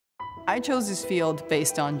I chose this field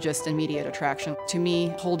based on just immediate attraction. To me,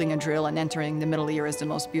 holding a drill and entering the middle ear is the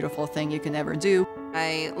most beautiful thing you can ever do.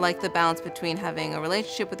 I like the balance between having a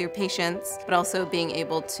relationship with your patients, but also being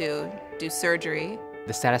able to do surgery.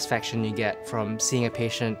 The satisfaction you get from seeing a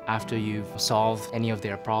patient after you've solved any of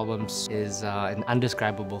their problems is an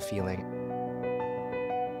indescribable feeling.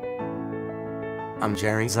 I'm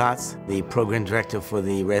Jerry Zotz, the program director for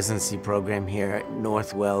the residency program here at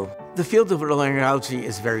Northwell. The field of otolaryngology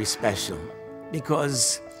is very special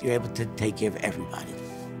because you're able to take care of everybody.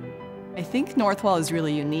 I think Northwell is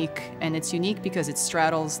really unique, and it's unique because it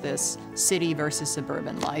straddles this city versus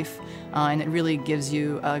suburban life, and it really gives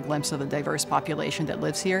you a glimpse of the diverse population that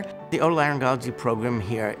lives here. The otolaryngology program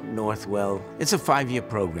here at Northwell, it's a 5-year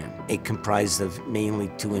program. It comprised of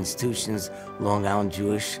mainly 2 institutions, Long Island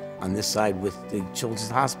Jewish on this side with the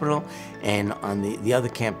Children's Hospital, and on the other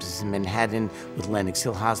campus in Manhattan with Lenox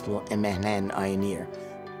Hill Hospital and Manhattan Ioneer.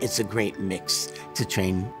 It's a great mix to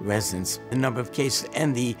train residents. The number of cases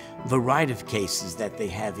and the variety of cases that they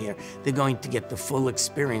have here, they're going to get the full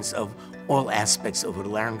experience of all aspects of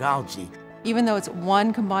otolaryngology. Even though it's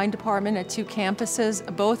one combined department at 2 campuses,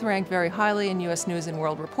 both rank very highly in U.S. News and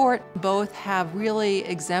World Report. Both have really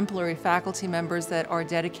exemplary faculty members that are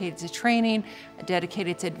dedicated to training,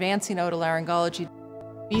 dedicated to advancing otolaryngology.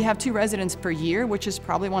 We have 2 residents per year, which is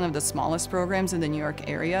probably one of the smallest programs in the New York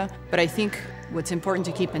area. But I think what's important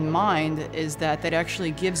to keep in mind is that that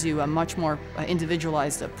actually gives you a much more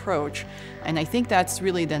individualized approach. And I think that's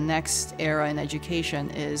really the next era in education,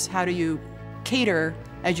 is how do you cater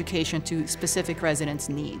education to specific residents'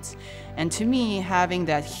 needs. And to me, having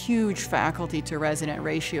that huge faculty to resident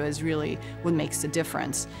ratio is really what makes the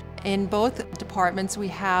difference. In both departments, we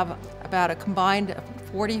have about a combined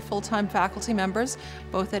 40 full-time faculty members,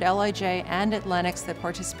 both at LIJ and at Lenox, that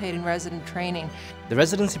participate in resident training. The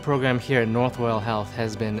residency program here at Northwell Health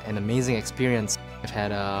has been an amazing experience. I've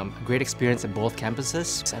had a great experience at both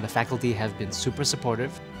campuses, and the faculty have been super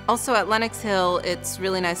supportive. Also at Lenox Hill, it's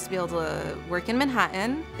really nice to be able to work in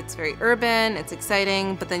Manhattan. It's very urban, it's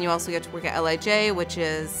exciting, but then you also get to work at LIJ, which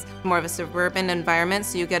is more of a suburban environment,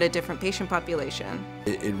 so you get a different patient population.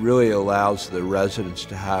 It really allows the residents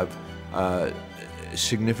to have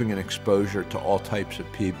significant exposure to all types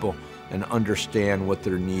of people and understand what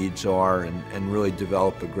their needs are and really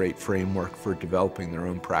develop a great framework for developing their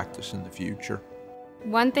own practice in the future.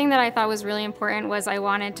 One thing that I thought was really important was I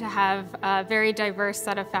wanted to have a very diverse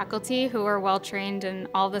set of faculty who are well trained in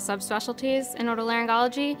all the subspecialties in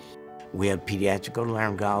otolaryngology. We have pediatric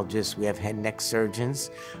otolaryngologists, we have head and neck surgeons,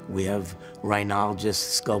 we have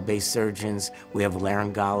rhinologists, skull-based surgeons, we have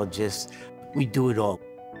laryngologists. We do it all.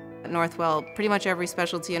 At Northwell, pretty much every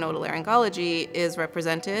specialty in otolaryngology is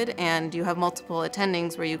represented, and you have multiple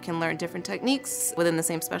attendings where you can learn different techniques within the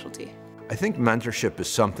same specialty. I think mentorship is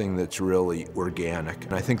something that's really organic.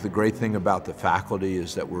 And I think the great thing about the faculty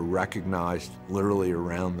is that we're recognized literally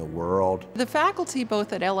around the world. The faculty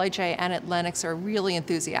both at LIJ and at Lenox are really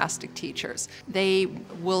enthusiastic teachers. They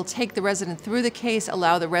will take the resident through the case,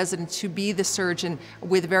 allow the resident to be the surgeon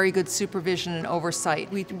with very good supervision and oversight.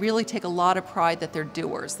 We really take a lot of pride that they're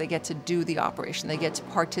doers. They get to do the operation. They get to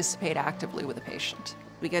participate actively with the patient.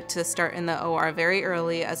 We get to start in the OR very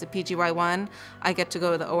early. As a PGY1, I get to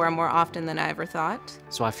go to the OR more often than I ever thought.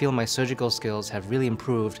 So I feel my surgical skills have really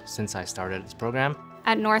improved since I started this program.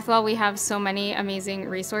 At Northwell, we have so many amazing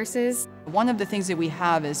resources. One of the things that we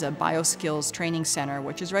have is a bioskills training center,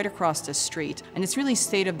 which is right across the street. And it's really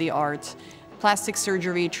state-of-the-art plastic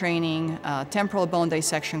surgery training, temporal bone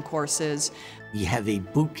dissection courses. We have a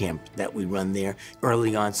boot camp that we run there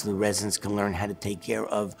early on so the residents can learn how to take care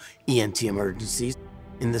of ENT emergencies.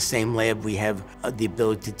 In the same lab, we have the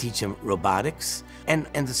ability to teach them robotics and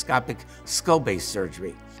endoscopic skull-based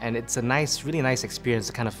surgery. And it's a nice, really nice experience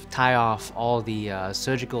to kind of tie off all the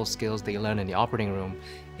surgical skills that you learn in the operating room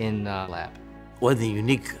in the lab. One of the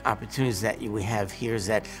unique opportunities that we have here is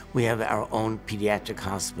that we have our own pediatric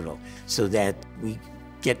hospital so that we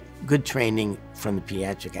get good training from the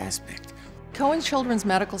pediatric aspect. Cohen Children's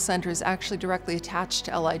Medical Center is actually directly attached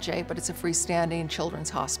to LIJ, but it's a freestanding children's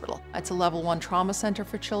hospital. It's a level 1 trauma center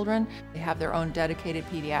for children. They have their own dedicated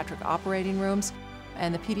pediatric operating rooms,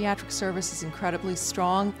 and the pediatric service is incredibly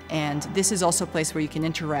strong. And this is also a place where you can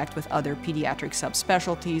interact with other pediatric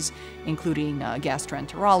subspecialties, including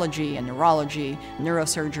gastroenterology and neurology,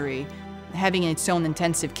 neurosurgery. Having its own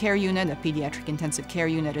intensive care unit, a pediatric intensive care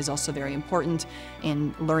unit, is also very important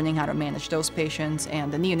in learning how to manage those patients,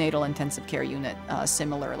 and the neonatal intensive care unit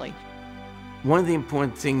similarly. One of the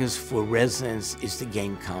important things for residents is to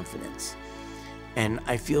gain confidence. And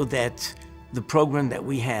I feel that the program that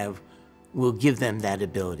we have will give them that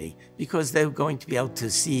ability because they're going to be able to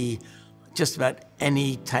see Just about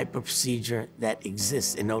any type of procedure that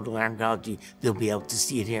exists in otolaryngology, they'll be able to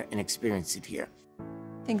see it here and experience it here.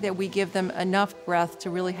 I think that we give them enough breadth to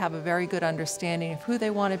really have a very good understanding of who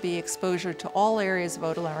they want to be, exposure to all areas of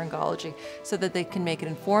otolaryngology, so that they can make an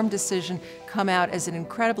informed decision, come out as an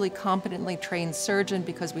incredibly competently trained surgeon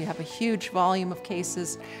because we have a huge volume of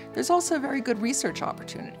cases. There's also a very good research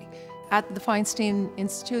opportunity. At the Feinstein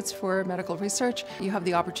Institutes for Medical Research, you have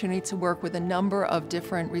the opportunity to work with a number of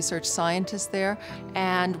different research scientists there,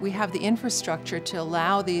 and we have the infrastructure to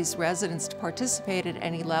allow these residents to participate at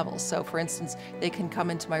any level. So for instance, they can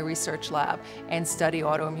come into my research lab and study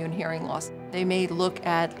autoimmune hearing loss. They may look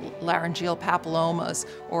at laryngeal papillomas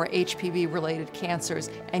or HPV-related cancers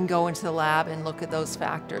and go into the lab and look at those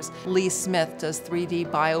factors. Lee Smith does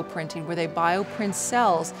 3D bioprinting, where they bioprint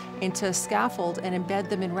cells into a scaffold and embed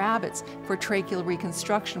them in rabbits for tracheal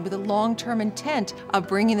reconstruction with a long-term intent of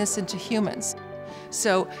bringing this into humans.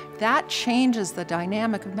 So that changes the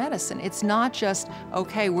dynamic of medicine. It's not just,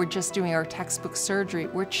 okay, we're just doing our textbook surgery.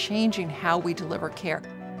 We're changing how we deliver care.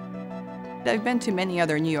 I've been to many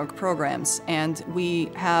other New York programs, and we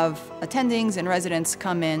have attendings and residents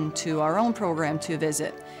come in to our own program to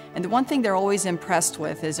visit. And the one thing they're always impressed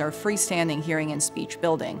with is our freestanding hearing and speech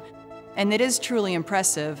building. And it is truly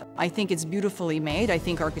impressive. I think it's beautifully made. I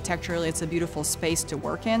think architecturally it's a beautiful space to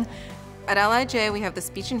work in. At LIJ, we have the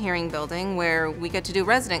speech and hearing building where we get to do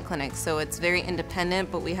resident clinics, so it's very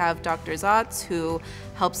independent, but we have Dr. Zotz who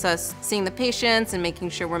helps us seeing the patients and making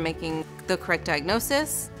sure we're making the correct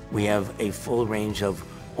diagnosis. We have a full range of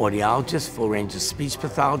audiologists, full range of speech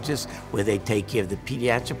pathologists, where they take care of the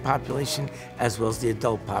pediatric population as well as the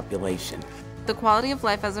adult population. The quality of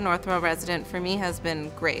life as a Northwell resident for me has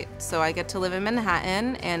been great. So I get to live in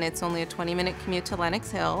Manhattan, and it's only a 20-minute commute to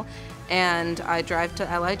Lenox Hill, and I drive to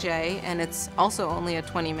LIJ, and it's also only a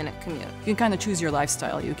 20-minute commute. You can kind of choose your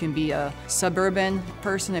lifestyle. You can be a suburban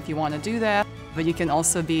person if you want to do that, but you can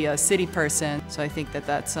also be a city person. So I think that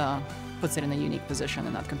that's puts it in a unique position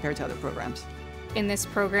and not compared to other programs. In this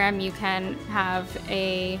program, you can have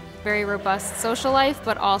a very robust social life,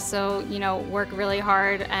 but also, work really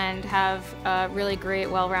hard and have a really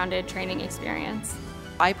great, well-rounded training experience.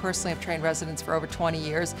 I personally have trained residents for over 20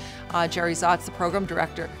 years. Jerry Zotz, the program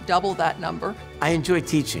director, doubled that number. I enjoy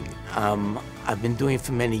teaching. I've been doing it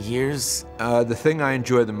for many years. The thing I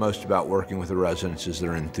enjoy the most about working with the residents is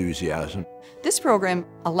their enthusiasm. This program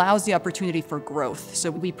allows the opportunity for growth,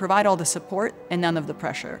 so we provide all the support and none of the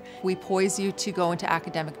pressure. We poise you to go into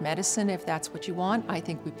academic medicine if that's what you want. I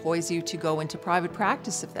think we poise you to go into private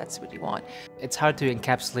practice if that's what you want. It's hard to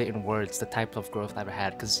encapsulate in words the type of growth I've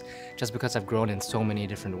had, because I've grown in so many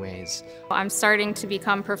different ways. I'm starting to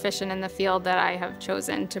become proficient in the field that I have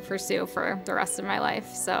chosen to pursue for the rest of my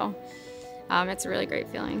life, so it's a really great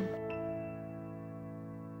feeling.